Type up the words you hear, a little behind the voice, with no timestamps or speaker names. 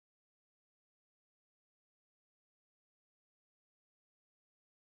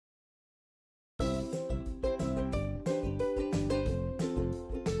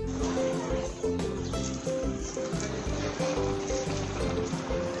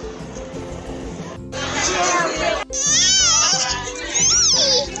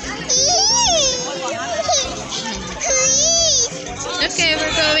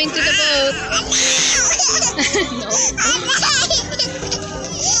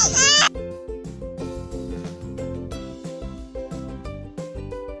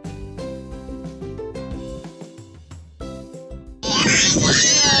Guys,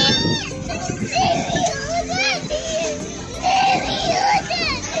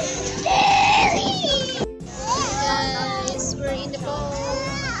 we're in the boat.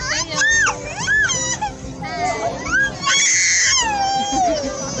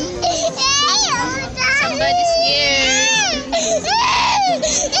 Somebody's scared.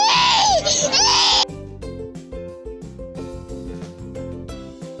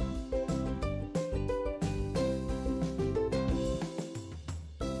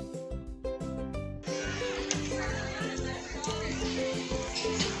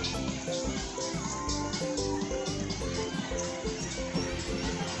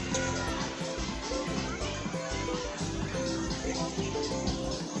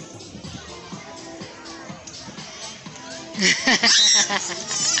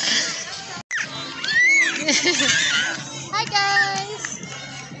 Hi guys.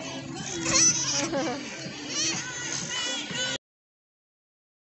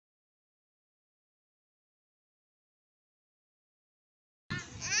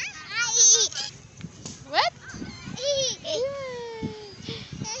 What?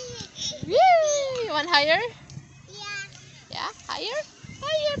 Woo! You want higher? Yeah, higher?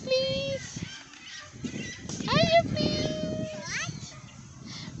 Higher please. Higher please.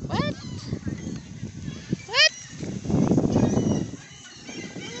 What? What?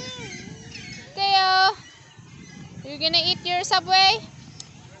 Theo, you gonna eat your Subway?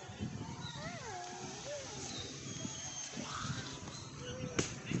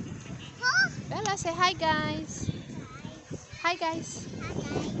 Bella, say hi guys. Hi guys.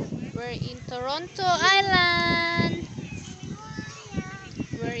 We're in Toronto Island.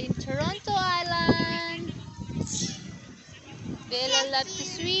 We're in Toronto Island. Bella loves to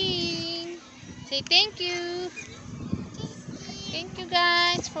swing. Say thank you. Thank you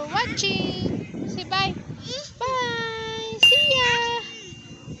guys for watching. Say bye. Bye. See ya.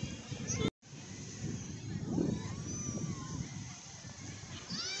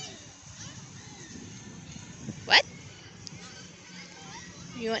 What?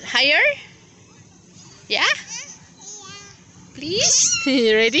 You want higher? Yeah? Please?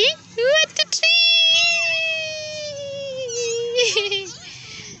 You ready? 1, 2, 3.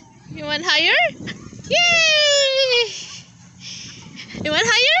 You want higher? Yay! You want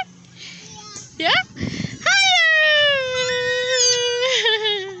higher? Yeah? Higher!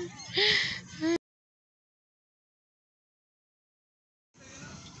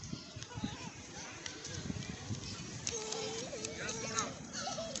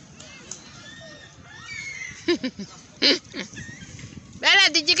 Bella,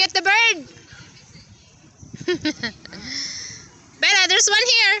 did you get the bird? Bella, there's one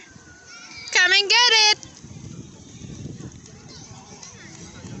here. Come and get it.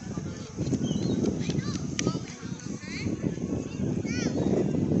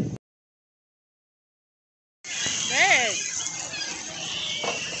 Bird.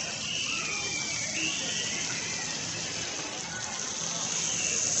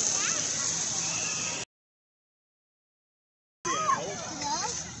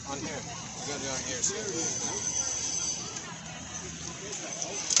 On here. You got it on here.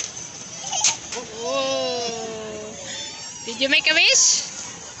 Whoa. Did you make a wish?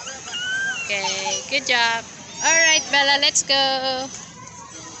 Okay, good job. Alright, Bella, let's go.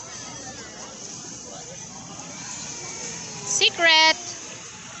 Secret.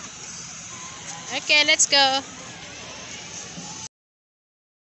 Okay, let's go.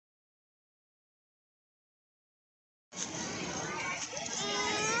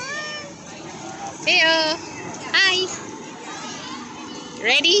 Heyo. Hi.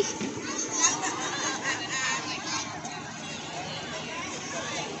 Ready?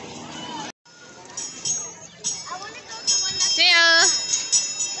 Theo.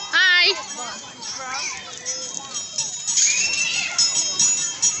 Hi.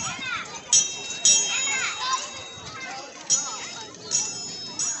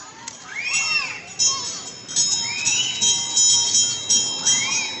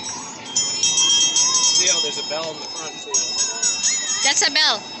 Theo, there's a bell in the front, Theo. That's a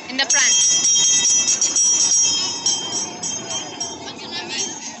bell in the front.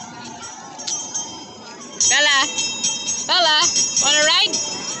 Bella. Bella, wanna ride?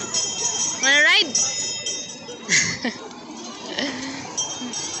 Wanna ride?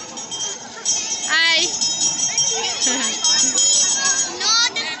 Hi.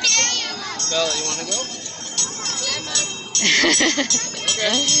 Bella, you wanna go?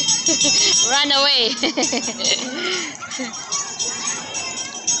 Okay. Run away.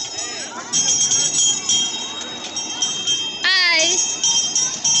 Hi.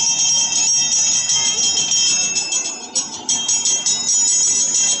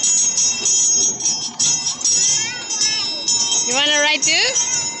 too?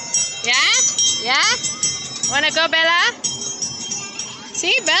 Yeah? Yeah? Wanna go, Bella?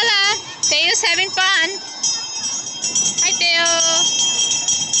 See, Bella. Theo's having fun. Hi, Theo.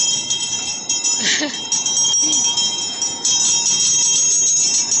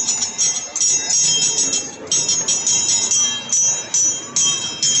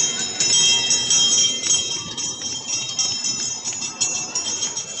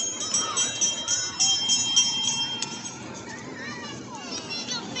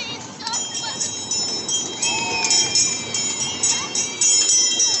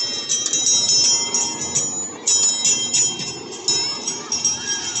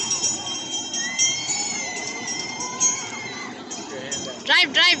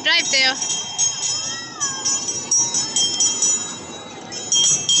 Drive, Theo.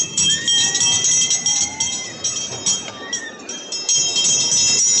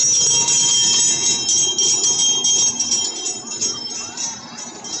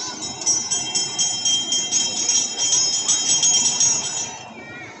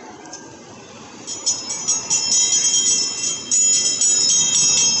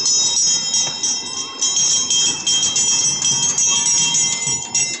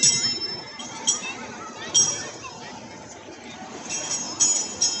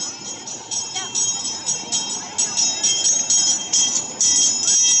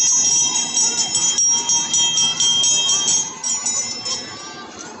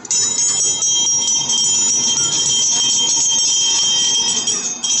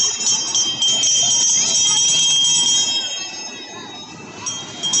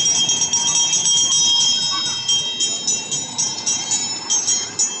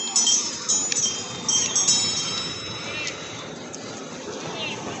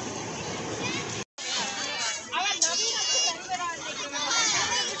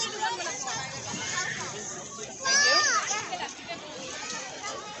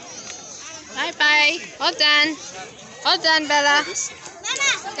 Bye. All done. All done, Bella.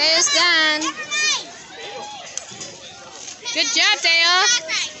 Theo's done. Good job, Theo.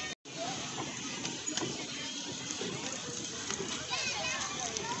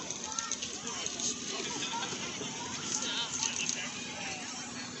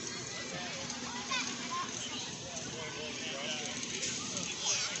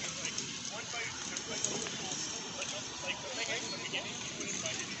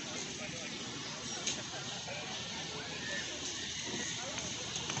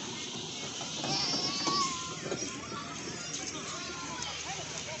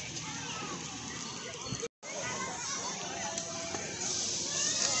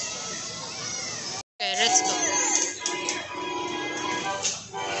 Okay, let's go.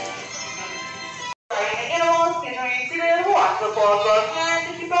 Watch the ball above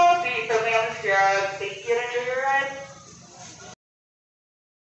hand if you both feet firmly on the stirrups. Thank you and enjoy your ride.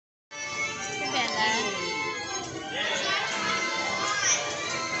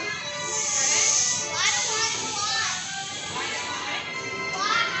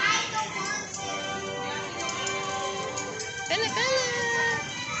 Bella, Bella.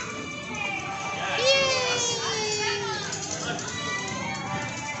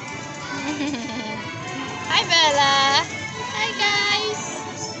 Hi, Bella. Hi, guys.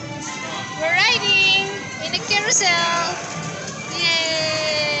 We're riding in a carousel. Yay!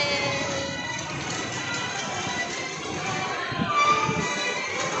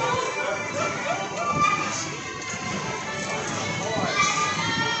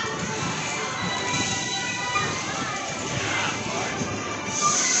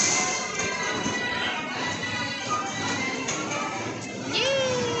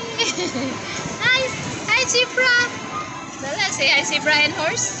 Hi, Zebra. Bella, say hi, Zebra and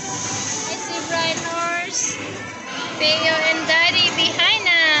horse. Hi, Zebra and horse. Theo and Daddy behind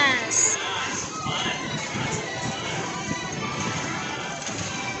us.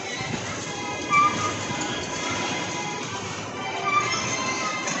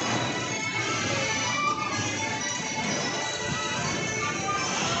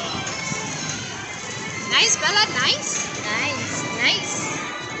 Nice, Bella, nice. Nice.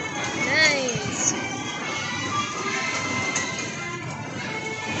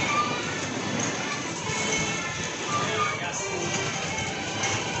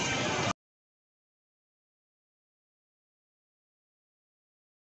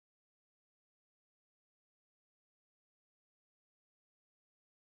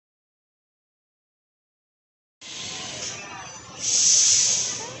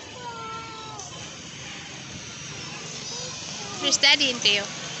 Here's Daddy and Theo.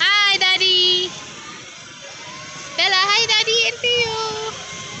 Hi, Daddy. Bella, hi, Daddy and Theo.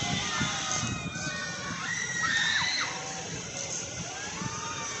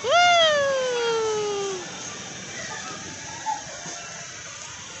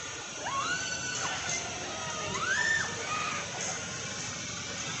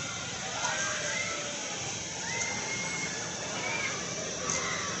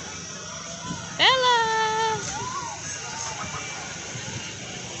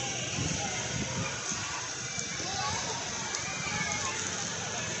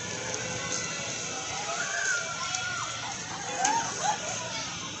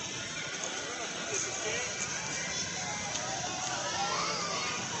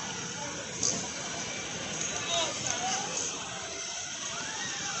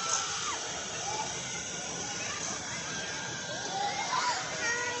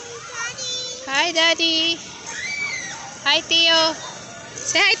 Hi, Daddy. Hi, Theo.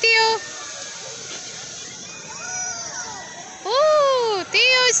 Say hi, Theo. Oh,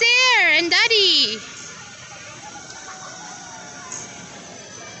 Theo is there and Daddy.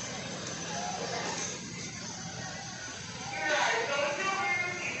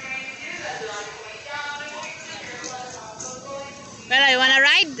 Well, you wanna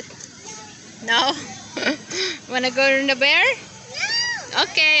ride? No. Wanna go in the bear? No.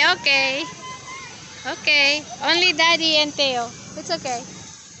 Okay, okay. Okay. Only Daddy and Theo. It's okay.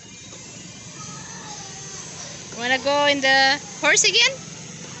 Wanna go in the horse again?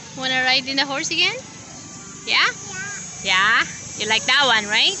 Wanna ride in the horse again? Yeah? Yeah? You like that one,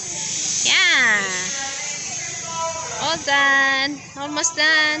 right? Yeah. All done. Almost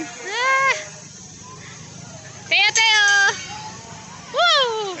done. Ah. Teo, Teo.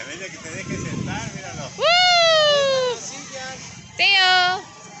 Woo! Woo! Teo.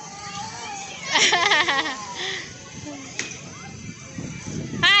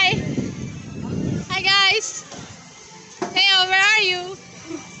 Hi. Hi, guys. Teo, where are you?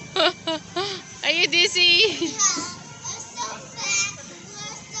 Are you dizzy?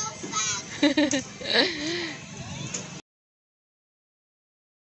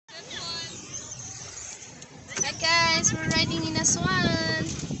 Hi guys, we're riding in a swan.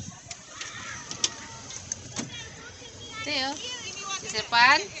 Theo, is it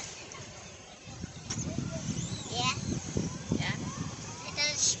fun? Yeah, Yeah. it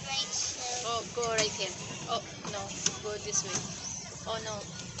does straight, so Oh, go right here. Oh, no, go this way. Oh no.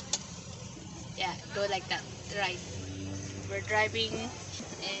 Yeah, go like that. Right. We're driving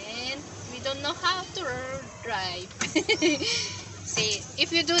and we don't know how to drive. See,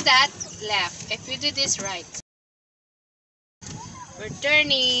 if you do that, left. If you do this, right. We're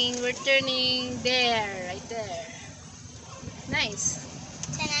turning there, right there. Nice.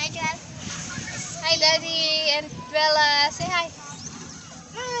 can I drive? Hi, Daddy and Bella. Say hi.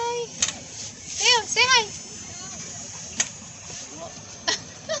 Hi. Theo, say hi.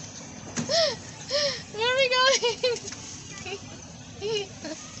 Where are we going?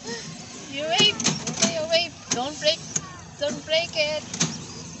 You wait. Theo, wait. Don't break it.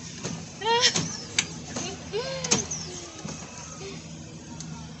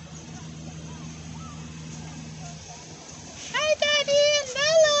 Hi, Daddy and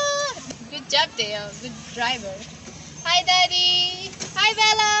Bella. Good job, Theo. Good driver. Hi, Daddy. Hi,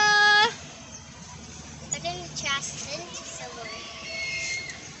 Bella. I didn't trust into someone.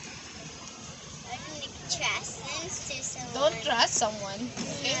 I didn't trust into someone. Don't trust someone.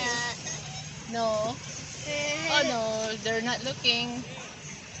 Okay. No. Oh no, they're not looking.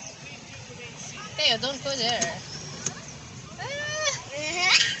 Theo, don't go there.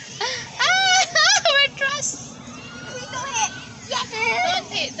 We're trust.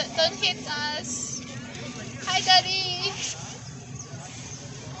 Don't hit us. Hi, Daddy.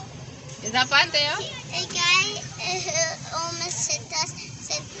 Is that fun, Theo? A guy almost hit us,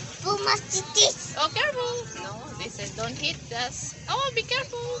 said, "Bumatitis." Oh, careful. No, they said don't hit us. Oh, be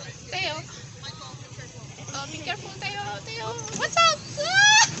careful, Theo. Oh, be careful, Theo. Theo, what's up?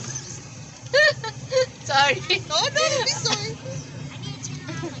 Sorry. No, don't be sorry.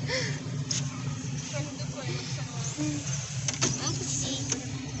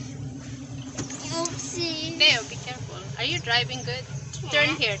 Oopsie. Theo, be careful. Are you driving good?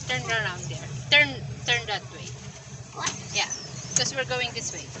 Turn here. Turn around there. Turn that way. What? Yeah, because we're going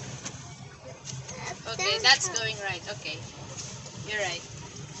this way. Okay, that's going right. Okay, you're right.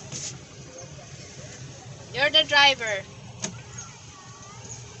 You're the driver.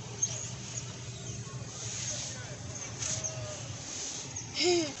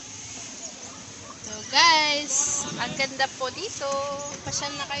 So guys, ang ganda po dito.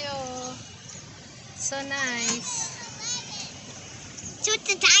 Pasyal na kayo. So nice. Shoot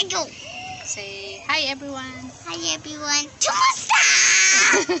the tiger. Say hi everyone. Hi everyone. Kumusta?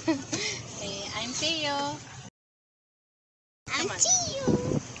 Hey, I'm Theo. I'm Come on. Tio.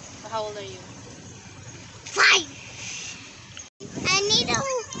 How old are you? 5. I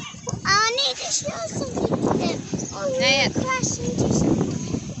need to show something to them. Oh, Not yet. crash into something.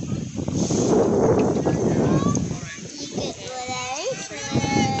 You get what I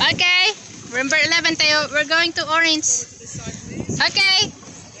said. Okay. Remember 11, Theo. We're going to Orange. Okay.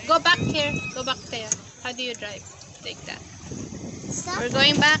 Go back here. Go back, Theo. How do you drive? Take that. Stop. We're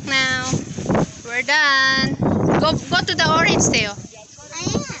going back now. We're done. Go to the Orange, Theo. I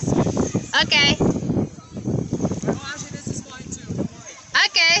am. Okay.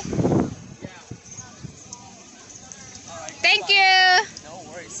 Okay. Thank you. No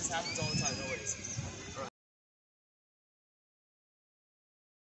worries. This happens all the time. No worries.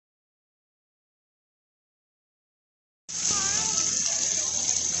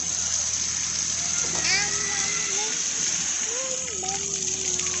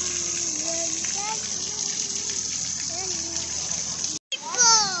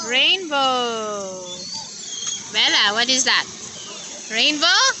 Rainbow. Bella, what is that?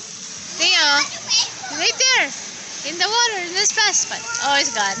 Rainbow? Theo, right there. In the water, in the splash spot. Oh,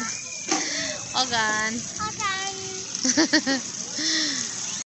 it's gone. All gone.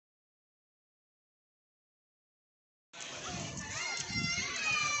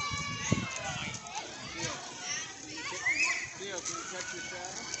 Theo, can you check your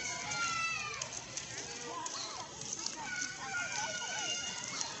shadow?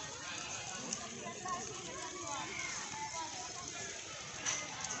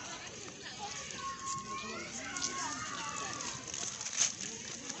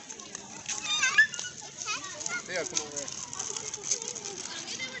 Theo, come over here.